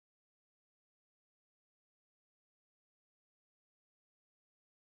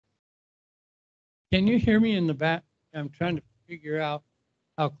Can you hear me in the back? I'm trying to figure out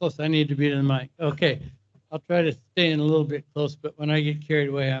how close I need to be to the mic. Okay, I'll try to stay in a little bit close, but when I get carried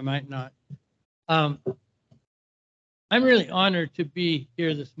away, I might not. I'm really honored to be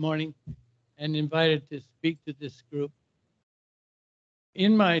here this morning and invited to speak to this group.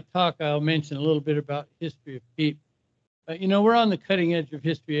 In my talk, I'll mention a little bit about history of PEEP. You know, we're on the cutting edge of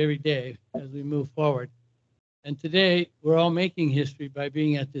history every day as we move forward. And today, we're all making history by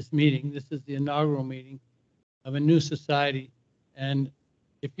being at this meeting. This is the inaugural meeting of a new society. And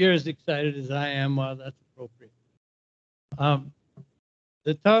if you're as excited as I am, well, that's appropriate.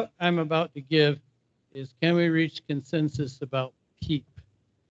 The talk I'm about to give is, can we reach consensus about PEEP?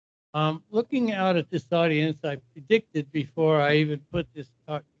 Looking out at this audience, I predicted before I even put this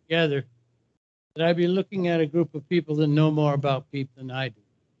talk together that I'd be looking at a group of people that know more about PEEP than I do.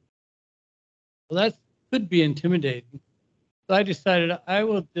 Well, that could be intimidating. So I decided I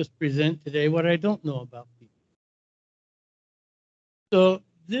will just present today what I don't know about PEEP. So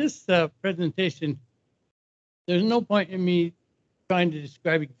this presentation, there's no point in me trying to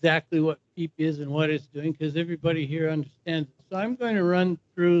describe exactly what PEEP is and what it's doing, because everybody here understands it. So I'm going to run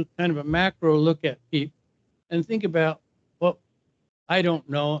through kind of a macro look at PEEP and think about what I don't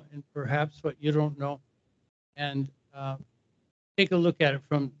know and perhaps what you don't know, and take a look at it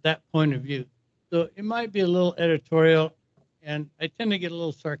from that point of view. So it might be a little editorial, and I tend to get a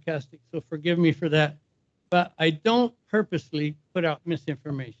little sarcastic, so forgive me for that. But I don't purposely put out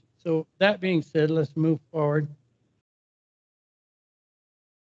misinformation. So that being said, let's move forward.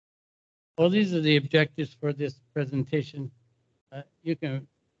 Well, these are the objectives for this presentation. You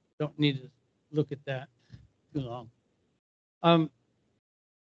don't need to look at that too long.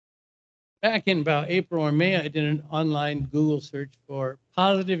 Back in about April or May, I did an online Google search for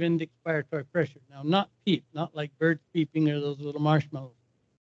positive index expiratory pressure. Now, not PEEP, not like birds peeping or those little marshmallows,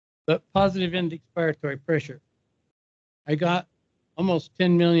 but positive index expiratory pressure. I got almost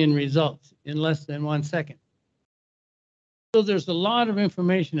 10 million results in less than 1 second. So there's a lot of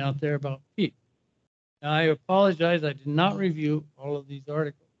information out there about PEEP. Now, I apologize, I did not review all of these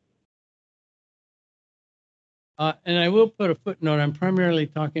articles. And I will put a footnote. I'm primarily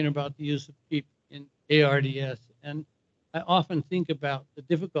talking about the use of PEEP in ARDS. And I often think about the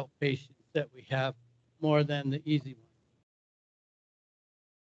difficult patients that we have more than the easy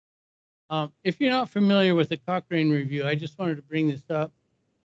ones. If you're not familiar with the Cochrane Review, I just wanted to bring this up.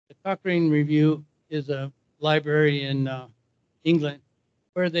 The Cochrane Review is a library in England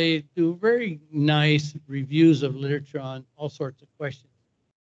where they do very nice reviews of literature on all sorts of questions.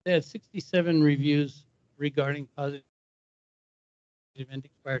 They had 67 reviews regarding positive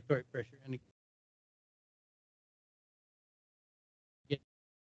index expiratory pressure. And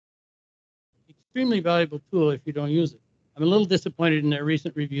extremely valuable tool if you don't use it. I'm a little disappointed in their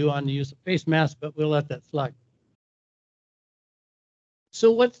recent review on the use of face masks, but we'll let that slide.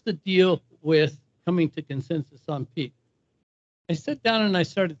 So what's the deal with coming to consensus on PEEP? I sat down and I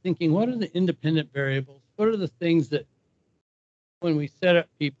started thinking, what are the independent variables? What are the things that when we set up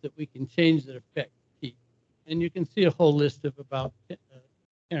PEEP that we can change that affect PEEP? And you can see a whole list of about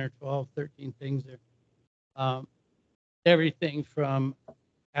 10 or 12, 13 things there. Everything from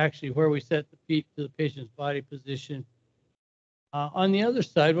actually where we set the PEEP to the patient's body position. On the other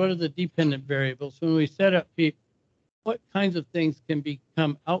side, what are the dependent variables? When we set up PEEP, what kinds of things can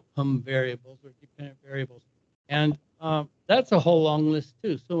become outcome variables or dependent variables? And that's a whole long list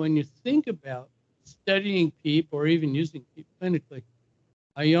too. So when you think about studying PEEP or even using PEEP clinically,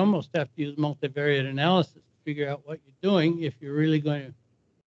 you almost have to use multivariate analysis to figure out what you're doing if you're really going to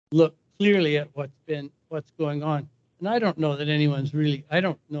look clearly at what's going on. And I don't know that anyone's really, I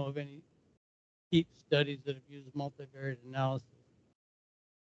don't know of any PEEP studies that have used multivariate analysis.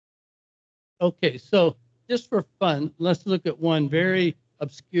 Okay, so just for fun, let's look at one very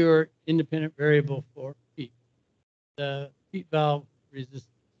obscure independent variable for PEEP, the PEEP valve resistance.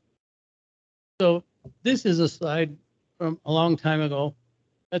 So this is a slide from a long time ago.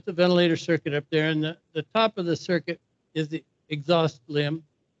 That's a ventilator circuit up there, and the top of the circuit is the exhaust limb.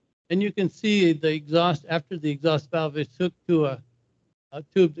 And you can see the exhaust, after the exhaust valve is hooked to a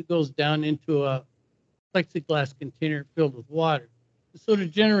tube that goes down into a plexiglass container filled with water. So to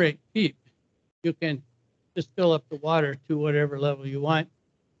generate PEEP, you can just fill up the water to whatever level you want,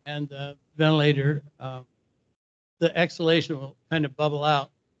 and the ventilator, the exhalation will kind of bubble out.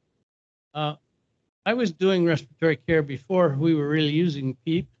 I was doing respiratory care before we were really using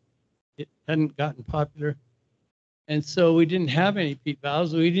PEEP. It hadn't gotten popular. And so we didn't have any PEEP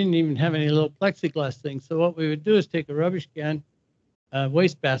valves. We didn't even have any little plexiglass things. So what we would do is take a rubbish can,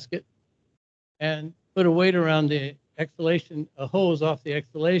 wastebasket, and put a weight around the exhalation, a hose off the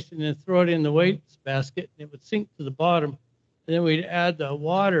exhalation and throw it in the weights basket. And it would sink to the bottom. And then we'd add the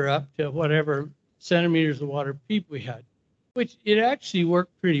water up to whatever centimeters of water PEEP we had, which it actually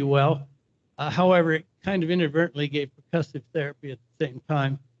worked pretty well. However, it kind of inadvertently gave percussive therapy at the same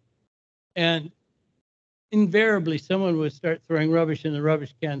time. And invariably, someone would start throwing rubbish in the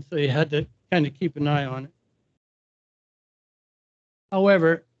rubbish can, so you had to kind of keep an eye on it.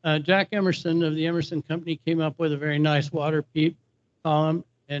 However, Jack Emerson of the Emerson Company came up with a very nice water PEEP column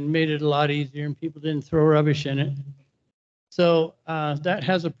and made it a lot easier, and people didn't throw rubbish in it. So that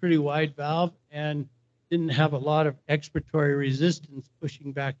has a pretty wide valve and didn't have a lot of expiratory resistance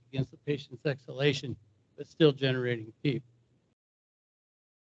pushing back against the patient's exhalation, but still generating PEEP.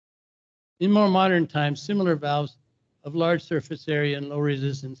 In more modern times, similar valves of large surface area and low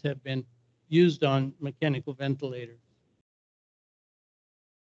resistance have been used on mechanical ventilators.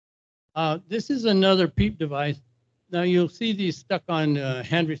 This is another PEEP device. Now you'll see these stuck on a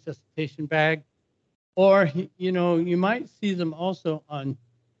hand resuscitation bag, or you might see them also on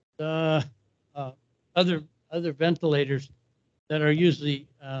the other ventilators that are usually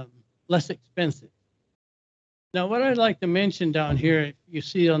less expensive. Now, what I'd like to mention down here, if you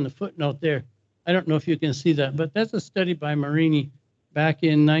see on the footnote there, I don't know if you can see that, but that's a study by Marini back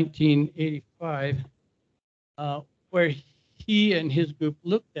in 1985, where he and his group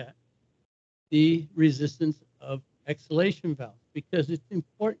looked at the resistance of exhalation valves because it's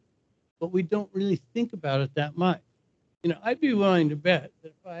important, but we don't really think about it that much. I'd be willing to bet that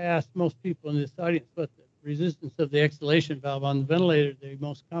if I asked most people in this audience what the resistance of the exhalation valve on the ventilator they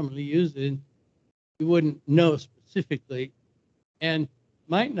most commonly use is, you wouldn't know specifically and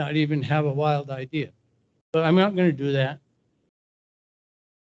might not even have a wild idea. But I'm not going to do that.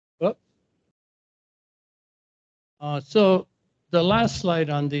 Whoops. So the last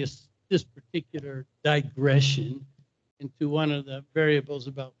slide on this particular digression into one of the variables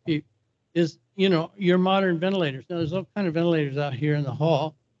about PEEP is, your modern ventilators. Now, there's all kind of ventilators out here in the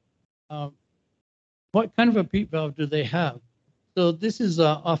hall. What kind of a PEEP valve do they have? So this is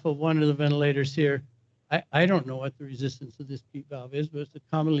off of one of the ventilators here. I don't know what the resistance of this PEEP valve is, but it's a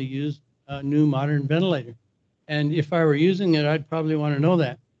commonly used new modern ventilator. And if I were using it, I'd probably want to know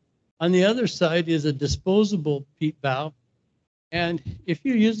that. On the other side is a disposable PEEP valve. And if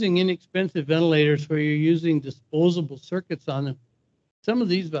you're using inexpensive ventilators where you're using disposable circuits on them, some of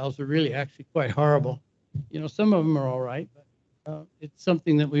these valves are really actually quite horrible. Some of them are all right, but it's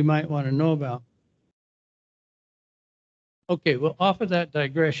something that we might want to know about. Okay, well, off of that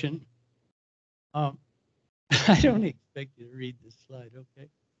digression, I don't expect you to read this slide, okay?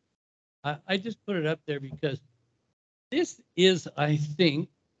 I just put it up there because this is, I think,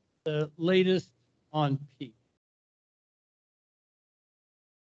 the latest on PEEP.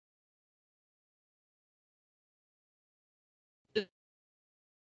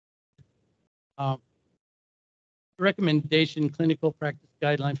 Recommendation clinical practice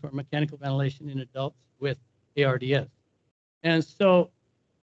guideline for mechanical ventilation in adults with ARDS. And so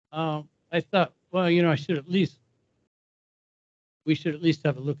I thought, well, we should at least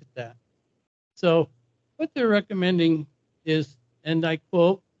have a look at that. So what they're recommending is, and I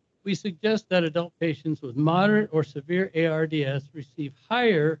quote, "We suggest that adult patients with moderate or severe ARDS receive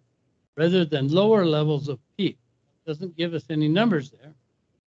higher rather than lower levels of PEEP." It doesn't give us any numbers there.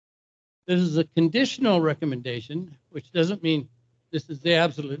 This is a conditional recommendation, which doesn't mean this is the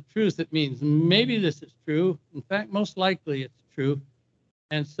absolute truth. It means maybe this is true. In fact, most likely it's true.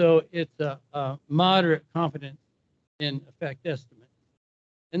 And so it's a moderate confidence in effect estimate.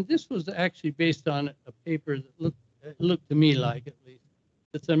 And this was actually based on a paper that looked to me like, at least.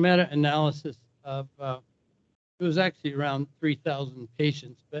 It's a meta-analysis of, it was actually around 3,000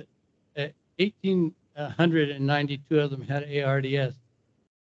 patients, but 1,892 of them had ARDS.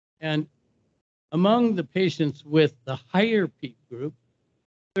 And among the patients with the higher PEEP group,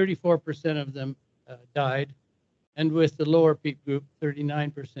 34% of them died, and with the lower PEEP group,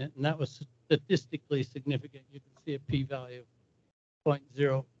 39%, and that was statistically significant. You can see a p-value of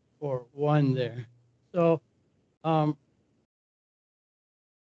 0.041 there. So I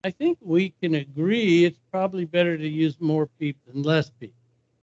think we can agree it's probably better to use more PEEP than less PEEP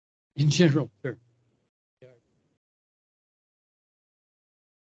in general terms.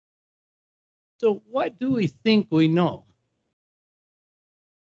 So what do we think we know?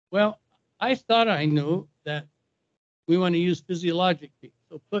 Well, I thought I knew that we want to use physiologic PEEP.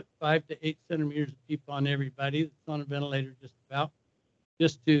 So put 5 to 8 centimeters of PEEP on everybody that's on a ventilator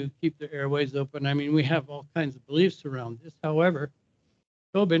just to keep their airways open. I mean, we have all kinds of beliefs around this. However,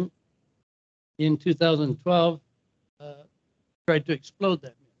 Tobin in 2012 tried to explode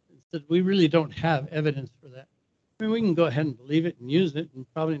that myth and said, we really don't have evidence for that. I mean, we can go ahead and believe it and use it and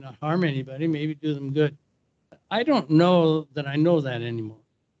probably not harm anybody, maybe do them good. I don't know that I know that anymore.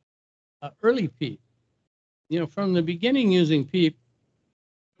 Early PEEP, from the beginning using PEEP,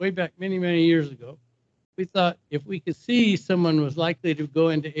 way back many, many years ago, we thought if we could see someone was likely to go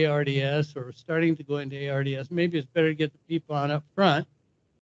into ARDS or starting to go into ARDS, maybe it's better to get the PEEP on up front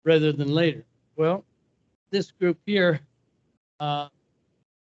rather than later. Well, this group here,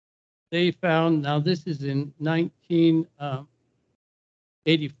 they found, now this is in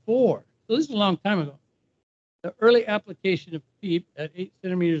 1984, so this is a long time ago. The early application of PEEP at 8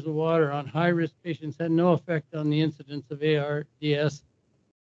 centimeters of water on high-risk patients had no effect on the incidence of ARDS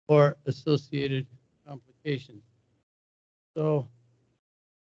or associated complications. So,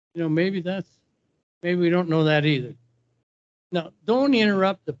 maybe we don't know that either. Now, don't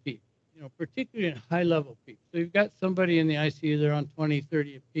interrupt the PEEP, particularly in high-level PEEP. So you've got somebody in the ICU, they're on 20,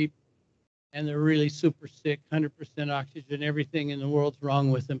 30 of PEEP, and they're really super sick, 100% oxygen, everything in the world's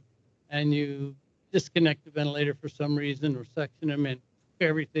wrong with them, and you disconnect the ventilator for some reason or suction them, and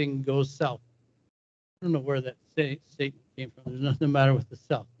everything goes south. I don't know where that statement came from. There's nothing the matter with the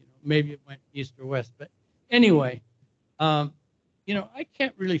south. Maybe it went east or west. But anyway, I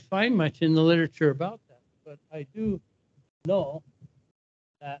can't really find much in the literature about that. But I do know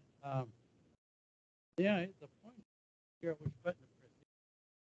that, it's a point. Figure out which button to press.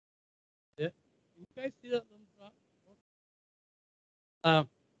 Yeah. Can you guys see that little drop?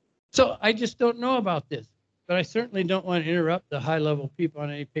 So I just don't know about this, but I certainly don't want to interrupt the high-level people on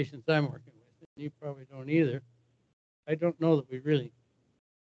any patients I'm working with. And you probably don't either. I don't know that we really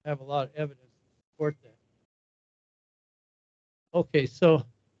have a lot of evidence to support that. Okay, so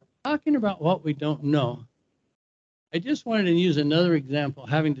talking about what we don't know, I just wanted to use another example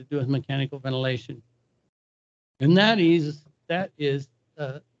having to do with mechanical ventilation, and that is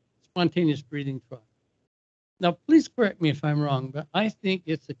spontaneous breathing trial. Now, please correct me if I'm wrong, but I think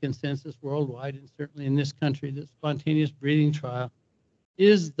it's a consensus worldwide and certainly in this country that spontaneous breathing trial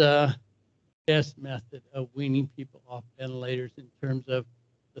is the best method of weaning people off ventilators in terms of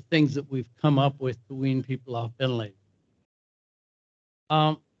the things that we've come up with to wean people off ventilators.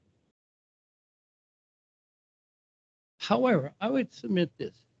 However, I would submit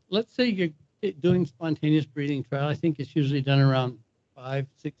this. Let's say you're doing spontaneous breathing trial. I think it's usually done around 5,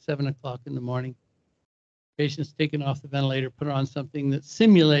 6, 7 o'clock in the morning. Patient's taken off the ventilator, put on something that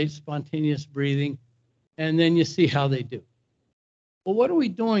simulates spontaneous breathing, and then you see how they do. Well, what are we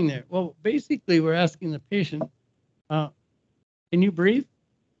doing there? Well, basically, we're asking the patient, can you breathe?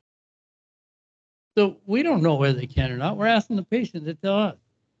 So we don't know whether they can or not. We're asking the patient to tell us.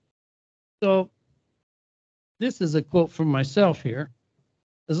 So this is a quote from myself here.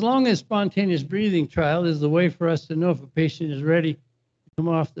 As long as spontaneous breathing trial is the way for us to know if a patient is ready to come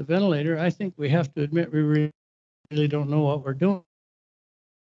off the ventilator, I think we have to admit we really don't know what we're doing.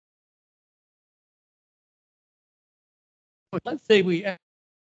 Let's say we at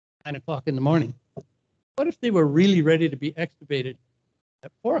 9 o'clock in the morning. What if they were really ready to be extubated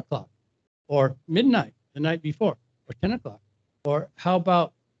at 4 o'clock or midnight the night before or 10 o'clock? Or how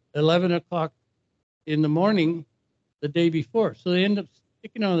about 11 o'clock in the morning the day before? So they end up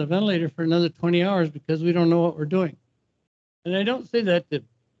sticking on the ventilator for another 20 hours because we don't know what we're doing. And I don't say that to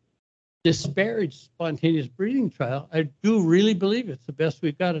disparage spontaneous breathing trial. I do really believe it's the best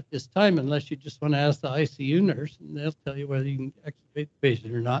we've got at this time, unless you just want to ask the ICU nurse and they'll tell you whether you can extubate the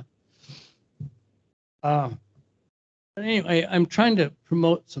patient or not. But anyway, I'm trying to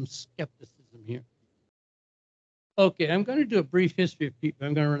promote some skepticism here. Okay, I'm going to do a brief history of PEEP.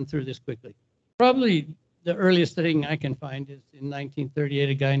 I'm going to run through this quickly. Probably the earliest thing I can find is in 1938,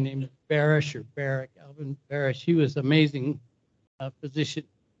 a guy named Barish or Barrick, Alvin Barish. He was an amazing physician.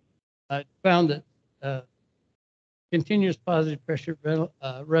 Found that continuous positive pressure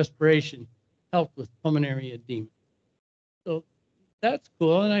respiration helped with pulmonary edema. So that's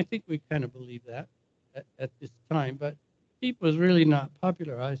cool, and I think we kind of believe that at this time, but PEEP was really not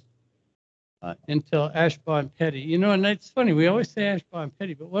popularized until Ashbaugh-Petty. And it's funny, we always say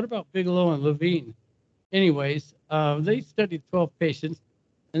Ashbaugh-Petty, but what about Bigelow and Levine? Anyways, they studied 12 patients,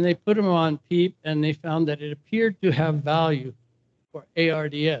 and they put them on PEEP, and they found that it appeared to have value for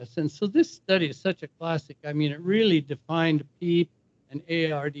ARDS. And so this study is such a classic. I mean, it really defined PEEP and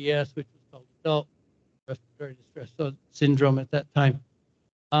ARDS, which was called adult respiratory distress syndrome at that time.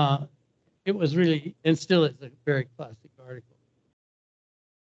 It was really, and still is, a very classic article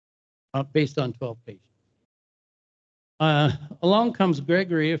based on 12 patients. Along comes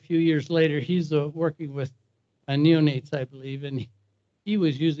Gregory a few years later. He's working with neonates, I believe, and he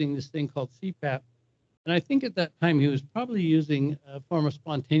was using this thing called CPAP. And I think at that time he was probably using a form of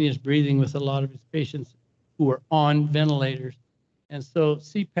spontaneous breathing with a lot of his patients who are on ventilators. And so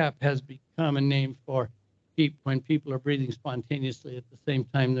CPAP has become a name for PEEP when people are breathing spontaneously at the same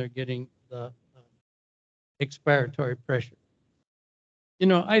time they're getting the expiratory pressure. You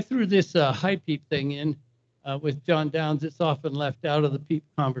know, I threw this high PEEP thing in with John Downs. It's often left out of the PEEP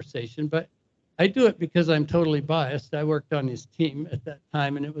conversation, but I do it because I'm totally biased. I worked on his team at that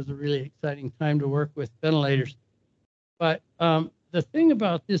time, and it was a really exciting time to work with ventilators. But the thing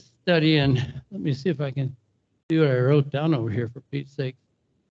about this study, and let me see if I can see what I wrote down over here for Pete's sake.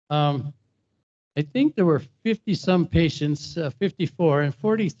 I think there were 50-some patients, 54, and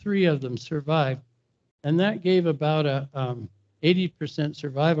 43 of them survived. And that gave about a 80%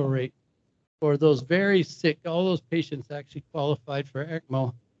 survival rate for those very sick. All those patients actually qualified for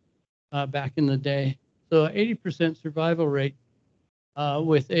ECMO back in the day. So 80% survival rate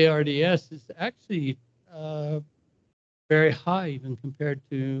with ARDS is actually very high, even compared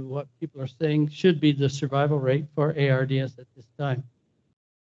to what people are saying should be the survival rate for ARDS at this time.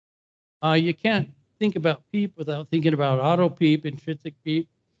 You can't think about PEEP without thinking about auto PEEP, intrinsic PEEP,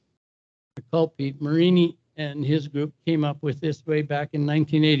 or cult PEEP. Marini and his group came up with this way back in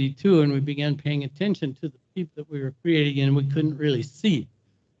 1982, and we began paying attention to the PEEP that we were creating, and we couldn't really see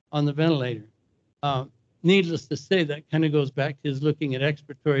on the ventilator. Needless to say, that kind of goes back to his looking at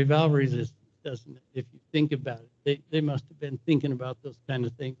expiratory valve resistance, doesn't it? If you think about it, they must have been thinking about those kind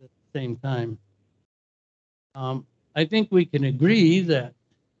of things at the same time. I think we can agree that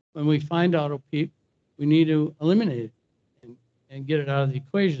when we find auto PEEP, we need to eliminate it and get it out of the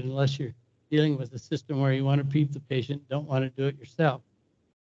equation, unless you're dealing with a system where you want to PEEP the patient, don't want to do it yourself.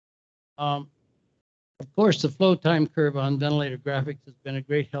 Of course, the flow time curve on ventilator graphics has been a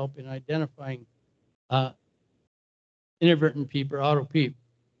great help in identifying inadvertent PEEP or auto PEEP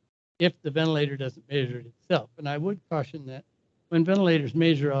if the ventilator doesn't measure it itself. And I would caution that when ventilators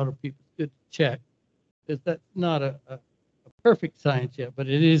measure auto PEEP, it's good to check, because that's not a perfect science yet, but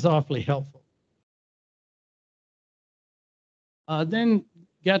it is awfully helpful. Then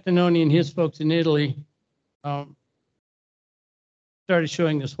Gattinoni and his folks in Italy started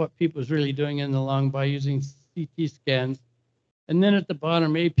showing us what PEEP was really doing in the lung by using CT scans. And then at the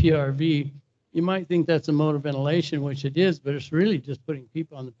bottom, APRV, you might think that's a mode of ventilation, which it is, but it's really just putting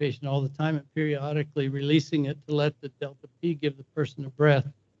PEEP on the patient all the time and periodically releasing it to let the delta P give the person a breath.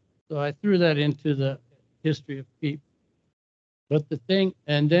 So I threw that into the history of PEEP. But the thing,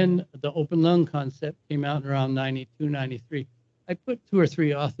 and then the open lung concept came out in around 92, 93. I put 2 or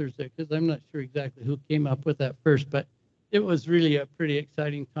 3 authors there because I'm not sure exactly who came up with that first, but it was really a pretty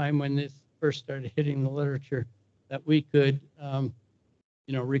exciting time when this first started hitting the literature, that we could,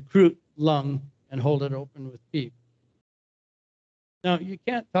 recruit lung and hold it open with PEEP. Now, you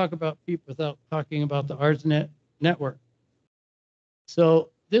can't talk about PEEP without talking about the ARSNet network. So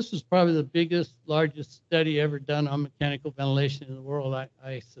this was probably the biggest, largest study ever done on mechanical ventilation in the world,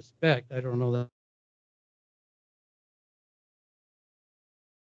 I suspect. I don't know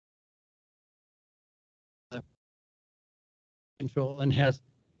that. Control and has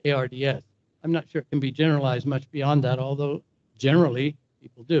ARDS. I'm not sure it can be generalized much beyond that, although generally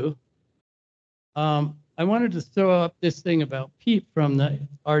people do. I wanted to throw up this thing about PEEP from the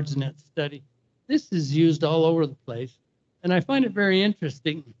ARSNet study. This is used all over the place, and I find it very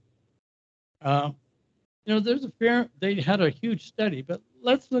interesting. There's they had a huge study, but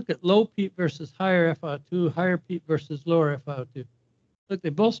let's look at low PEEP versus higher FiO2, higher PEEP versus lower FiO2. Look, they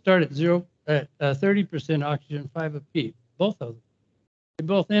both start at 30% oxygen, 5 of PEEP, both of them. They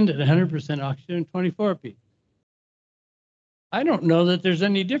both end at 100% oxygen and 24 PEEP. I don't know that there's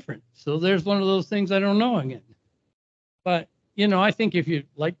any difference. So there's one of those things I don't know again. But, I think if you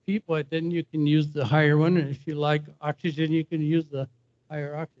like PEEP, then you can use the higher one. And if you like oxygen, you can use the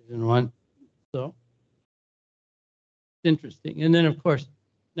higher oxygen one. So it's interesting. And then, of course,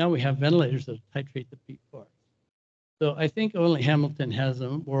 now we have ventilators that titrate the PEEP for us. So I think only Hamilton has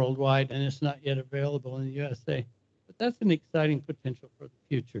them worldwide, and it's not yet available in the USA. But that's an exciting potential for the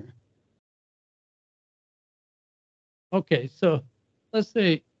future. Okay, so let's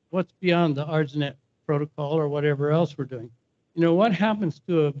say what's beyond the ARSNet protocol or whatever else we're doing. What happens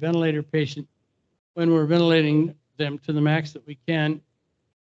to a ventilator patient when we're ventilating them to the max that we can,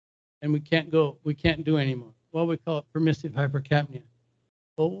 and we can't do anymore? Well, we call it permissive hypercapnia.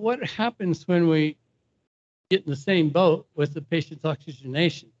 Well, what happens when we get in the same boat with the patient's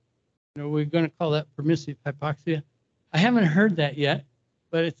oxygenation? We're going to call that permissive hypoxia. I haven't heard that yet,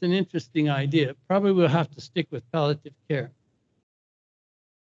 but it's an interesting idea. Probably we'll have to stick with palliative care.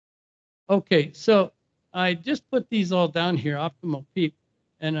 Okay, so I just put these all down here, optimal PEEP,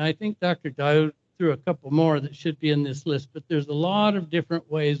 and I think Dr. Daoud through a couple more that should be in this list, but there's a lot of different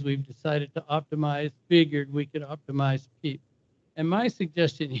ways we've decided to optimize, figured we could optimize PEEP. And my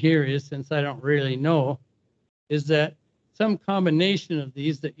suggestion here is, since I don't really know, is that some combination of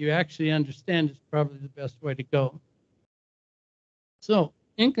these that you actually understand is probably the best way to go. So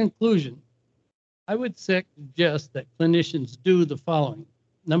in conclusion, I would suggest that clinicians do the following.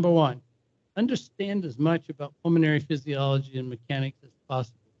 Number one, understand as much about pulmonary physiology and mechanics as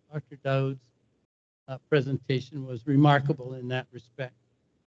possible. Dr. Dowd's presentation was remarkable in that respect.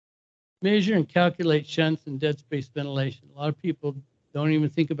 Measure and calculate shunts and dead space ventilation. A lot of people don't even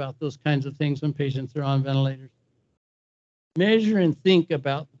think about those kinds of things when patients are on ventilators. Measure and think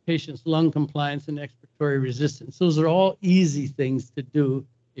about the patient's lung compliance and expiratory resistance. Those are all easy things to do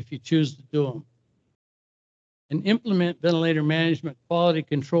if you choose to do them. And implement ventilator management quality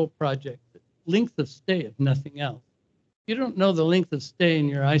control project. Length of stay, if nothing else. If you don't know the length of stay in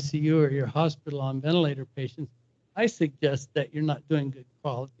your ICU or your hospital on ventilator patients, I suggest that you're not doing good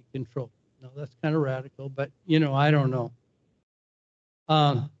quality control. No, that's kind of radical, but you know, I don't know.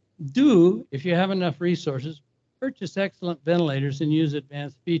 If you have enough resources, purchase excellent ventilators and use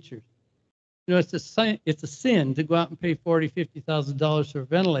advanced features. You know, it's a sin to go out and pay $40,000, $50,000 for a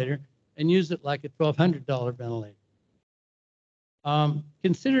ventilator and use it like a $1,200 ventilator.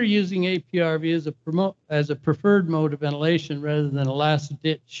 Consider using APRV as a preferred mode of ventilation rather than a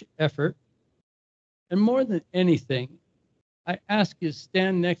last-ditch effort. And more than anything, I ask you to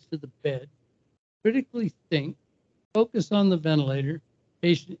stand next to the bed, critically think, focus on the ventilator,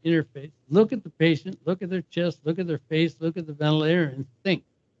 patient interface, look at the patient, look at their chest, look at their face, look at the ventilator, and think.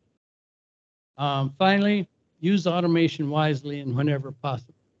 Finally, use automation wisely and whenever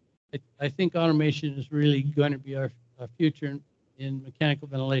possible. I think automation is really going to be our future in mechanical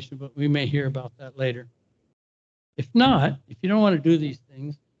ventilation, but we may hear about that later. If not, if you don't want to do these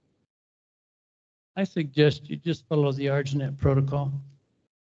things, I suggest you just follow the ARGINET protocol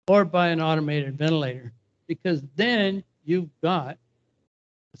or buy an automated ventilator, because then you've got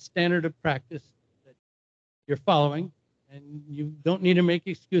a standard of practice that you're following and you don't need to make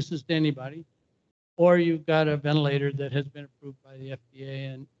excuses to anybody, or you've got a ventilator that has been approved by the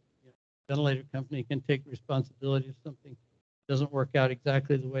FDA and the ventilator company can take responsibility if something doesn't work out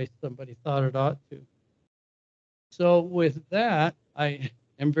exactly the way somebody thought it ought to. So with that, I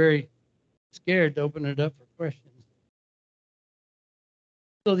am very scared to open it up for questions.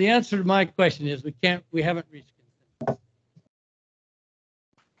 So the answer to my question is we haven't reached consensus.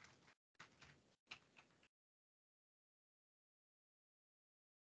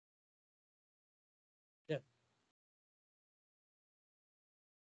 Yes.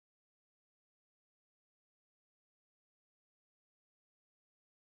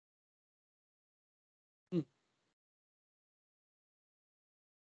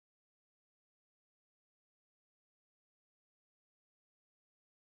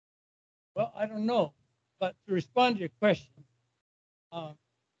 Well, I don't know, but to respond to your question,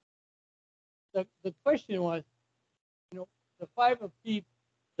 the question was, you know, the five of PEEP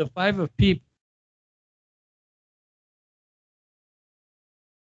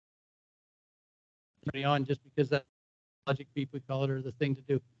on just because that's logic PEEP we call it, or the thing to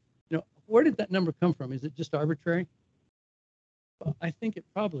do. You know, where did that number come from? Is it just arbitrary? Well, I think it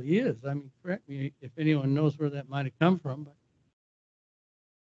probably is. I mean, correct me if anyone knows where that might have come from, but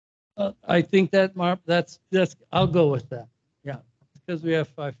I think that that's I'll go with that. Yeah, because we have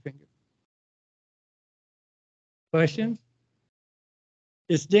 5 fingers. Questions?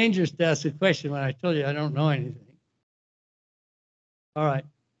 It's dangerous to ask a question when I told you I don't know anything. All right.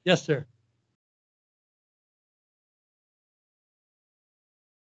 Yes, sir.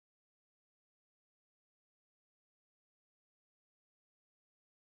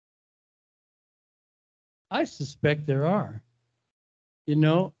 I suspect there are. You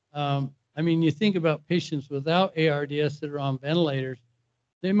know, I mean, you think about patients without ARDS that are on ventilators,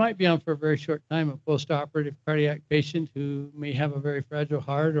 they might be on for a very short time, a post-operative cardiac patient who may have a very fragile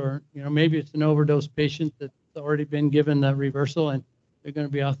heart, or, you know, maybe it's an overdose patient that's already been given the reversal and they're going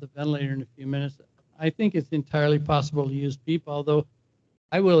to be off the ventilator in a few minutes. I think it's entirely possible to use PEEP, although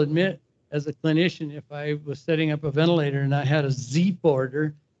I will admit, as a clinician, if I was setting up a ventilator and I had a Z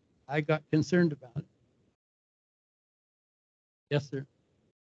border, I got concerned about it. Yes, sir.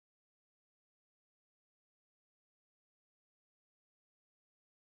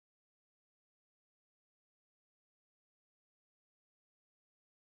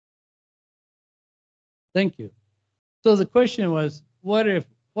 Thank you. So the question was, what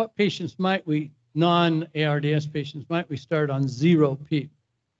patients might we, non-ARDS patients, might we start on 0 PEEP?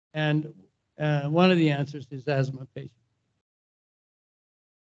 And one of the answers is asthma patients.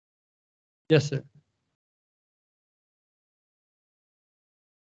 Yes, sir.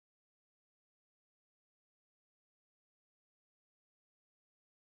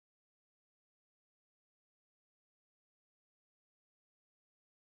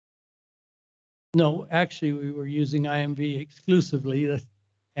 No, actually, we were using IMV exclusively,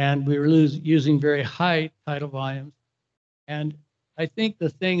 and we were using very high tidal volumes. And I think the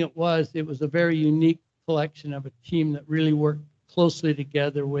thing it was a very unique collection of a team that really worked closely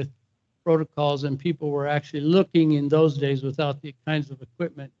together with protocols, and people were actually looking in those days without the kinds of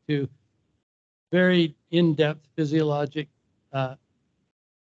equipment to very in-depth physiologic,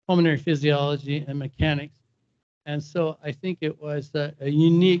 pulmonary physiology and mechanics. And so I think it was a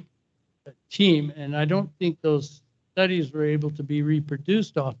unique team, and I don't think those studies were able to be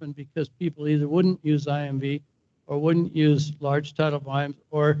reproduced often because people either wouldn't use IMV or wouldn't use large tidal volumes,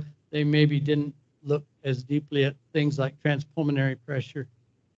 or they maybe didn't look as deeply at things like transpulmonary pressure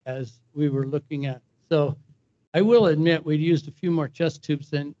as we were looking at. So I will admit we'd used a few more chest tubes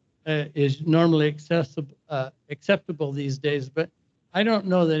than is normally acceptable these days, but I don't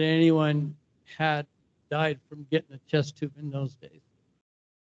know that anyone had died from getting a chest tube in those days.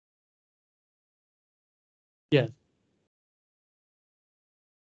 Yes.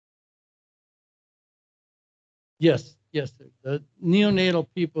 Yes, yes, sir. The neonatal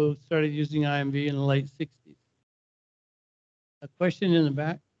people started using IMV in the late 60s. A question in the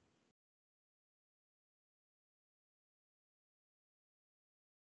back?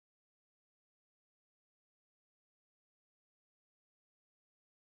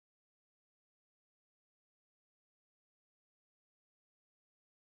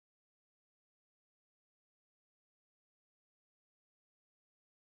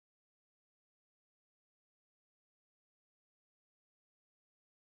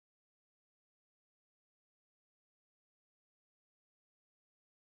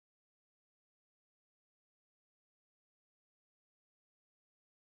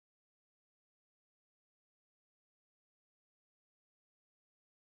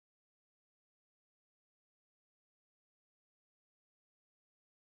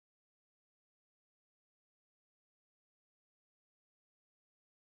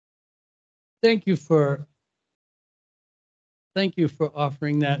 Thank you for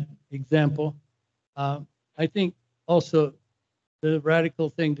offering that example. I think also the radical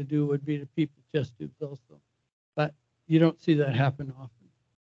thing to do would be to PEEP the chest tubes also, but you don't see that happen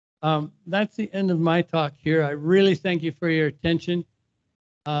often. That's the end of my talk here. I really thank you for your attention.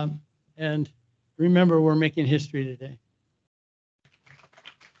 And remember, we're making history today.